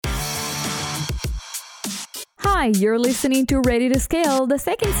Hi, you're listening to Ready to Scale, the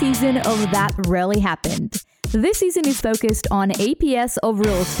second season of That Really Happened. This season is focused on APS of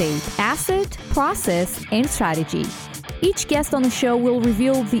real estate, asset, process, and strategy. Each guest on the show will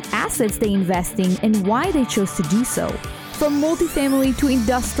reveal the assets they invest in and why they chose to do so. From multifamily to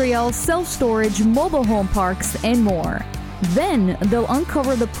industrial, self-storage, mobile home parks, and more. Then, they'll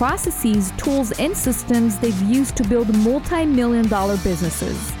uncover the processes, tools, and systems they've used to build multi-million-dollar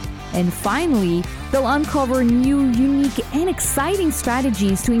businesses. And finally, they'll uncover new, unique, and exciting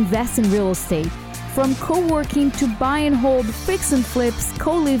strategies to invest in real estate, from co-working to buy and hold, fix and flips,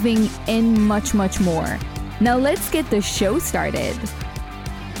 co-living, and much, much more. Now let's get the show started.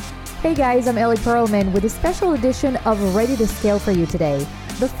 Hey guys, I'm Ellie Perlman with a special edition of Ready to Scale for you today.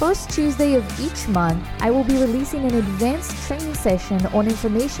 The first Tuesday of each month, I will be releasing an advanced training session on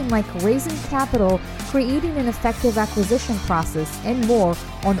information like raising capital, creating an effective acquisition process, and more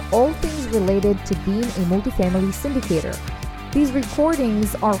on all things related to being a multifamily syndicator. These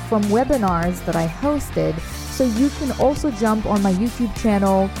recordings are from webinars that I hosted, so you can also jump on my YouTube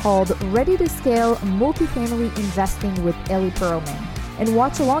channel called Ready to Scale Multifamily Investing with Ellie Perlman and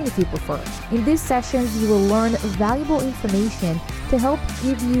watch along if you prefer. In these sessions, you will learn valuable information to help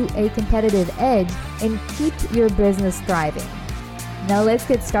give you a competitive edge and keep your business thriving. Now let's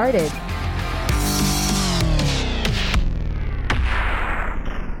get started.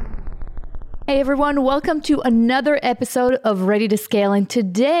 Hey everyone, welcome to another episode of Ready to Scale. And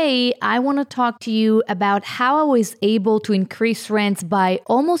today I want to talk to you about how I was able to increase rents by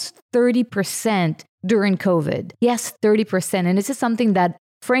almost 30% during COVID. Yes, 30%. And this is something that,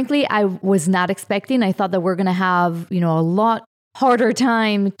 frankly, I was not expecting. I thought that we're going to have, a lot harder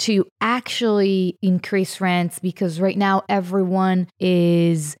time to actually increase rents because right now everyone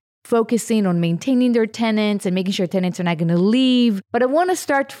is focusing on maintaining their tenants and making sure tenants are not going to leave. But I want to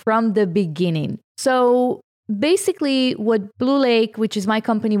start from the beginning. So basically what Blue Lake, which is my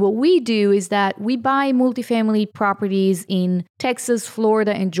company, what we do is that we buy multifamily properties in Texas,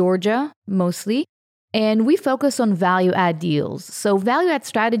 Florida, and Georgia, mostly. And we focus on value-add deals. So value-add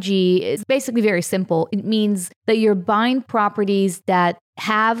strategy is basically very simple. It means that you're buying properties that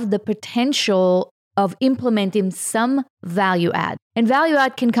have the potential of implementing some value-add. And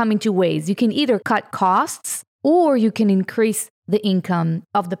value-add can come in two ways. You can either cut costs or you can increase the income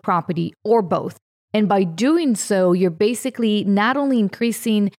of the property or both. And by doing so, you're basically not only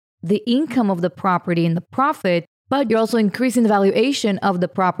increasing the income of the property and the profit, but you're also increasing the valuation of the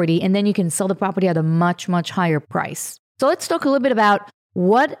property, and then you can sell the property at a much, much higher price. So let's talk a little bit about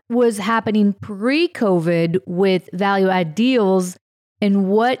what was happening pre-COVID with value-add deals and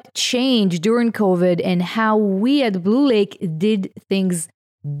what changed during COVID and how we at Blue Lake did things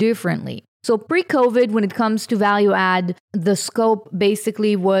differently. So pre-COVID, when it comes to value-add, the scope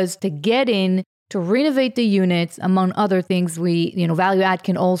basically was to get in, to renovate the units, among other things. Value-add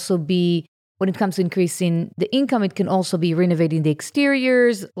can also be, when it comes to increasing the income, it can also be renovating the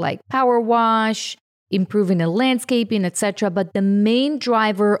exteriors, like power wash, improving the landscaping, etc. But the main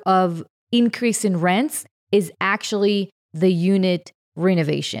driver of increase in rents is actually the unit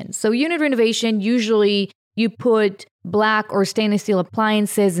renovation. So unit renovation, usually you put black or stainless steel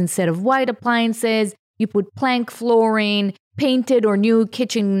appliances instead of white appliances. You put plank flooring, painted or new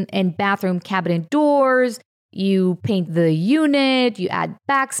kitchen and bathroom cabinet doors. You paint the unit, you add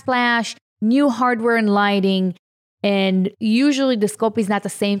backsplash, new hardware and lighting, and usually the scope is not the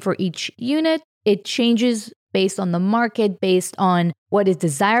same for each unit. It changes based on the market, based on what is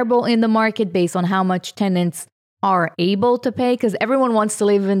desirable in the market, based on how much tenants are able to pay, because everyone wants to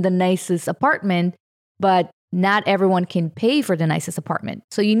live in the nicest apartment, but not everyone can pay for the nicest apartment.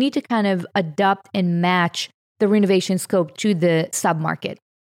 So you need to kind of adapt and match the renovation scope to the submarket.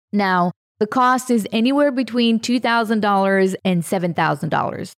 Now, the cost is anywhere between $2,000 and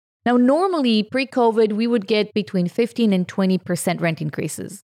 $7,000. Now, normally, pre-COVID, we would get between 15 and 20% rent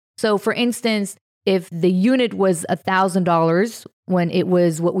increases. So, for instance, if the unit was $1,000 when it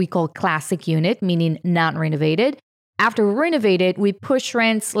was what we call classic unit, meaning not renovated, after we renovated, we push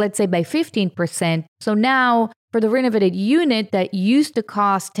rents, let's say, by 15%. So now, for the renovated unit that used to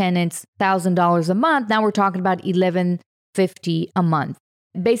cost tenants $1,000 a month, now we're talking about $1,150 a month.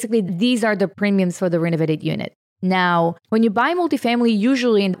 Basically, these are the premiums for the renovated unit. Now, when you buy multifamily,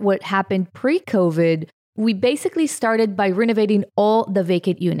 usually in what happened pre-COVID, we basically started by renovating all the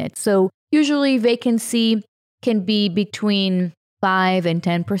vacant units. So usually vacancy can be between 5 and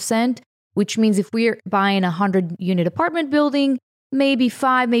 10%, which means if we're buying a 100-unit apartment building, maybe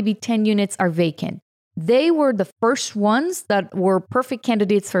 5, maybe 10 units are vacant. They were the first ones that were perfect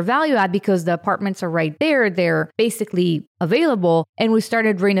candidates for value add because the apartments are right there. They're basically available. And we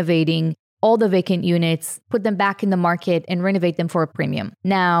started renovating all the vacant units, put them back in the market, and renovate them for a premium.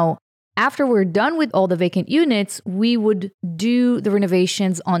 Now, after we're done with all the vacant units, we would do the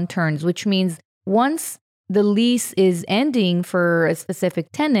renovations on turns, which means once the lease is ending for a specific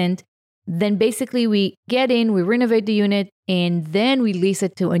tenant, then basically we get in, we renovate the unit, and then we lease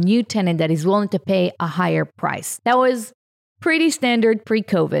it to a new tenant that is willing to pay a higher price. That was pretty standard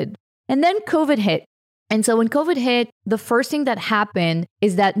pre-COVID. And then COVID hit. And so when COVID hit, the first thing that happened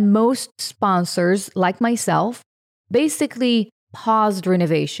is that most sponsors, like myself, basically paused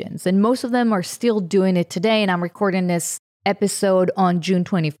renovations. And most of them are still doing it today. And I'm recording this episode on June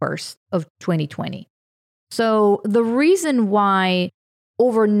 21st of 2020. So the reason why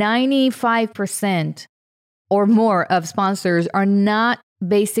over 95% or more of sponsors are not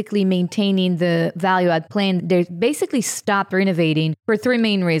basically maintaining the value add plan, they basically stopped renovating for three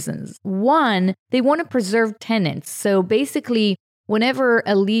main reasons. One, they want to preserve tenants. So basically, whenever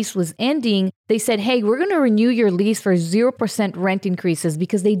a lease was ending, they said, hey, we're going to renew your lease for 0% rent increases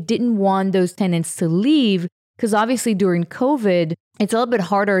because they didn't want those tenants to leave. Because obviously during COVID, it's a little bit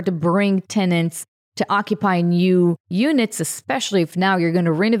harder to bring tenants to occupy new units, especially if now you're going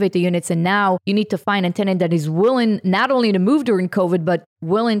to renovate the units and now you need to find a tenant that is willing not only to move during COVID, but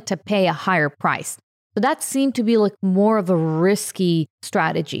willing to pay a higher price. So that seemed to be like more of a risky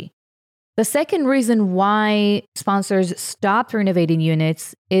strategy. The second reason why sponsors stopped renovating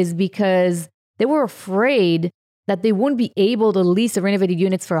units is because they were afraid that they wouldn't be able to lease the renovated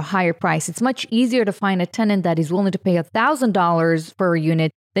units for a higher price. It's much easier to find a tenant that is willing to pay $1,000 for a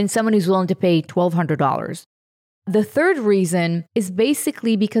unit than someone who's willing to pay $1,200. The third reason is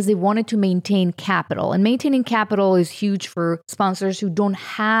basically because they wanted to maintain capital. And maintaining capital is huge for sponsors who don't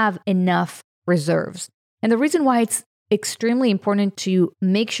have enough reserves. And the reason why it's extremely important to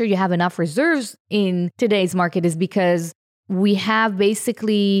make sure you have enough reserves in today's market is because we've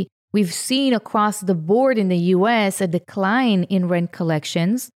seen across the board in the US a decline in rent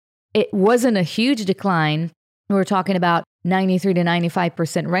collections. It wasn't a huge decline. We're talking about 93 to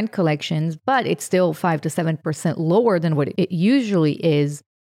 95% rent collections, but it's still 5 to 7% lower than what it usually is.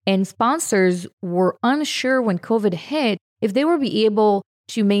 And sponsors were unsure when COVID hit if they would be able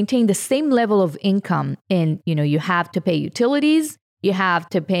to maintain the same level of income. And, you have to pay utilities, you have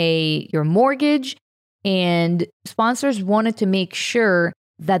to pay your mortgage, and sponsors wanted to make sure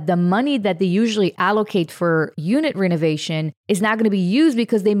that the money that they usually allocate for unit renovation is not going to be used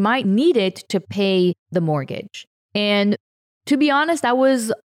because they might need it to pay the mortgage. And to be honest, that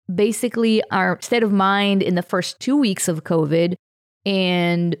was basically our state of mind in the first 2 weeks of COVID.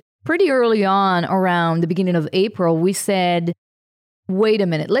 And pretty early on, around the beginning of April, we said, wait a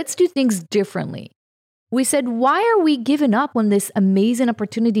minute, let's do things differently. We said, why are we giving up on this amazing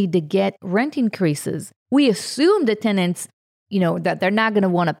opportunity to get rent increases? We assume the tenants, that they're not going to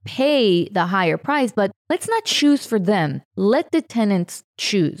want to pay the higher price, but let's not choose for them. Let the tenants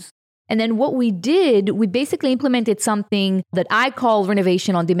choose. And then what we did, we basically implemented something that I call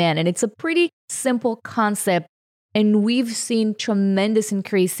renovation on demand. And it's a pretty simple concept. And we've seen tremendous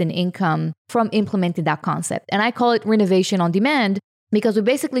increase in income from implementing that concept. And I call it renovation on demand because we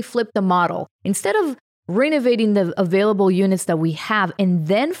basically flipped the model. Instead of renovating the available units that we have and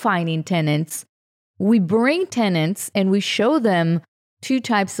then finding tenants, we bring tenants and we show them two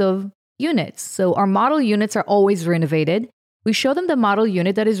types of units. So our model units are always renovated. We show them the model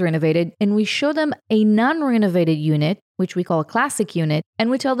unit that is renovated, and we show them a non-renovated unit, which we call a classic unit, and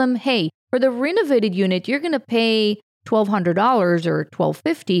we tell them, hey, for the renovated unit, you're going to pay $1,200 or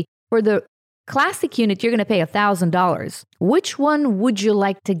 $1,250. For the classic unit, you're going to pay $1,000. Which one would you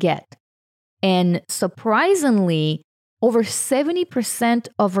like to get? And surprisingly, over 70%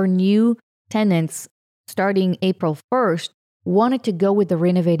 of our new tenants starting April 1st wanted to go with the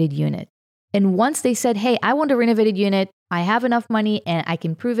renovated unit. And once they said, hey, I want a renovated unit, I have enough money and I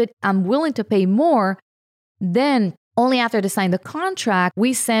can prove it, I'm willing to pay more, then only after they sign the contract,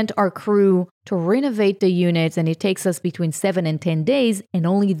 we sent our crew to renovate the units, and it takes us between 7 and 10 days, and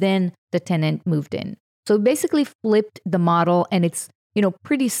only then the tenant moved in. So basically flipped the model, and it's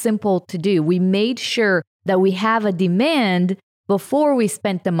pretty simple to do. We made sure that we have a demand before we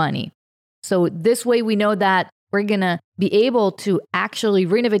spent the money. So this way we know that we're going to be able to actually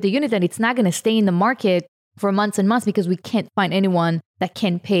renovate the unit, and it's not going to stay in the market for months and months because we can't find anyone that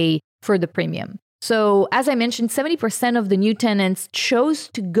can pay for the premium. So as I mentioned, 70% of the new tenants chose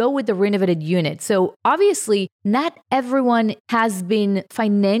to go with the renovated unit. So obviously, not everyone has been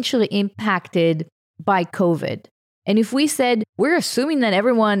financially impacted by COVID. And if we said, we're assuming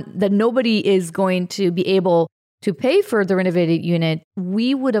that nobody is going to be able to pay for the renovated unit,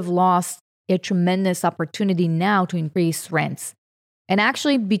 we would have lost a tremendous opportunity now to increase rents. And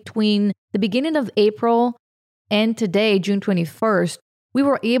actually, between the beginning of April and today, June 21st, we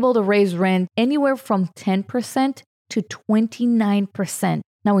were able to raise rent anywhere from 10% to 29%.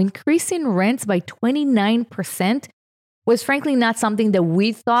 Now, increasing rents by 29% was frankly not something that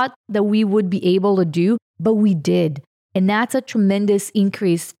we thought that we would be able to do, but we did. And that's a tremendous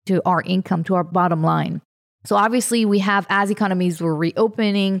increase to our income, to our bottom line. So obviously we have, as economies were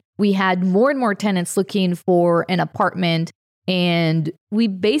reopening, we had more and more tenants looking for an apartment, and we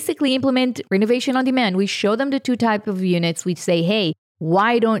basically implement renovation on demand. We show them the two types of units. We say, hey,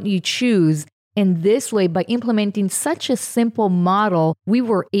 why don't you choose? And this way, by implementing such a simple model, we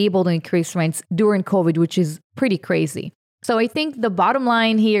were able to increase rents during COVID, which is pretty crazy. So I think the bottom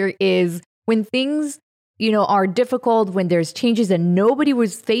line here is when things are difficult, when there's changes that nobody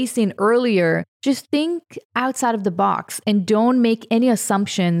was facing earlier, just think outside of the box and don't make any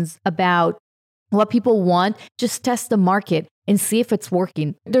assumptions about what people want. Just test the market and see if it's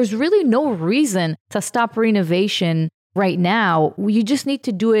working. There's really no reason to stop renovation right now. You just need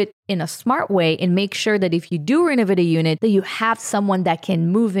to do it in a smart way and make sure that if you do renovate a unit, that you have someone that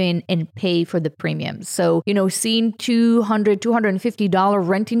can move in and pay for the premiums. So, seeing $200, $250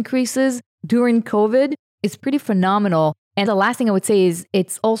 rent increases during COVID is pretty phenomenal. And the last thing I would say is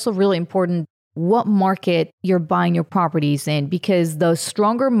it's also really important what market you're buying your properties in, because the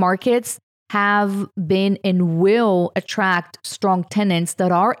stronger markets have been and will attract strong tenants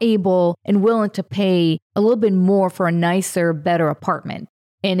that are able and willing to pay a little bit more for a nicer, better apartment.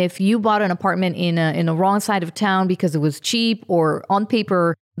 And if you bought an apartment in a wrong side of town because it was cheap, or on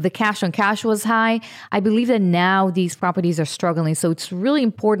paper, the cash on cash was high, I believe that now these properties are struggling. So it's really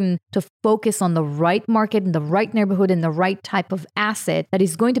important to focus on the right market and the right neighborhood and the right type of asset that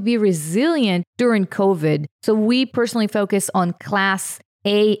is going to be resilient during COVID. So we personally focus on Class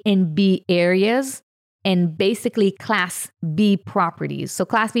A and B areas and basically Class B properties. So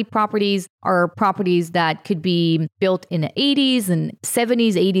Class B properties are properties that could be built in the 80s and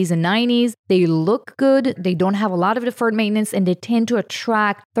 70s, 80s, and 90s. They look good. They don't have a lot of deferred maintenance, and they tend to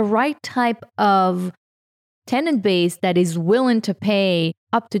attract the right type of tenant base that is willing to pay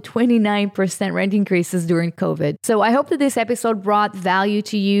up to 29% rent increases during COVID. So I hope that this episode brought value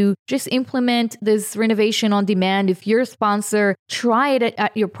to you. Just implement this renovation on demand. If you're a sponsor, try it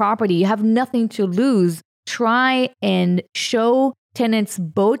at your property. You have nothing to lose. Try and show tenants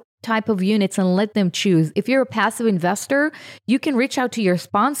both type of units and let them choose. If you're a passive investor, you can reach out to your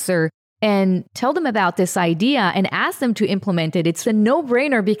sponsor and tell them about this idea and ask them to implement it. It's a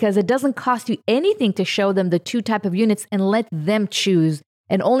no-brainer because it doesn't cost you anything to show them the two type of units and let them choose.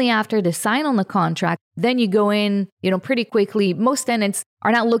 And only after they sign on the contract, then you go in, pretty quickly. Most tenants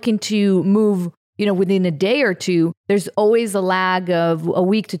are not looking to move, within a day or two. There's always a lag of a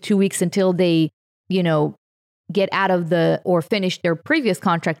week to 2 weeks until they, get out of or finish their previous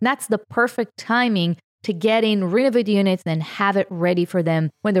contract. And that's the perfect timing to get in, renovate the units, and have it ready for them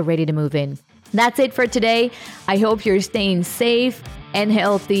when they're ready to move in. That's it for today. I hope you're staying safe and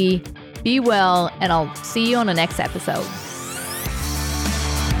healthy. Be well, and I'll see you on the next episode.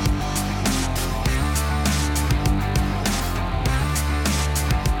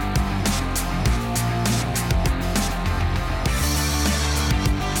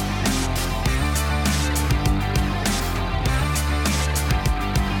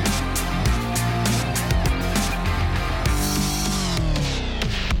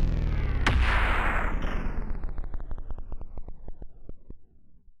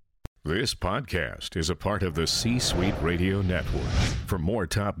 This podcast is a part of the C-Suite Radio Network. For more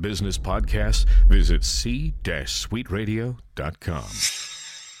top business podcasts, visit c-suiteradio.com.